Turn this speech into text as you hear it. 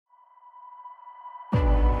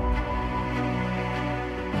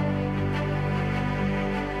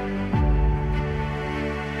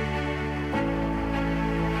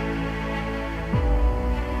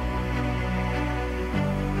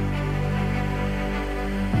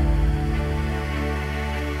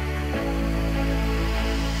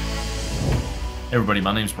Hey everybody,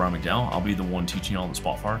 my name is Bryan McDowell. I'll be the one teaching you all the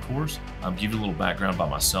Spotfire course. Give you a little background about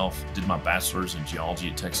myself. Did my bachelor's in geology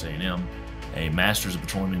at Texas A&M, a master's in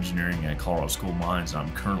petroleum engineering at Colorado School of Mines, and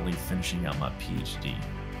I'm currently finishing out my PhD.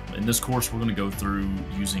 In this course, we're going to go through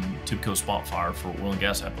using TIBCO Spotfire for oil and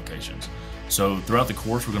gas applications. So throughout the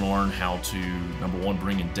course, we're going to learn how to, number one,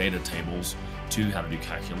 bring in data tables, two, how to do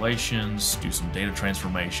calculations, do some data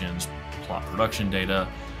transformations, plot production data,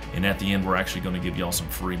 and at the end, we're actually going to give y'all some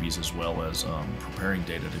freebies as well as preparing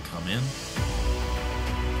data to come in.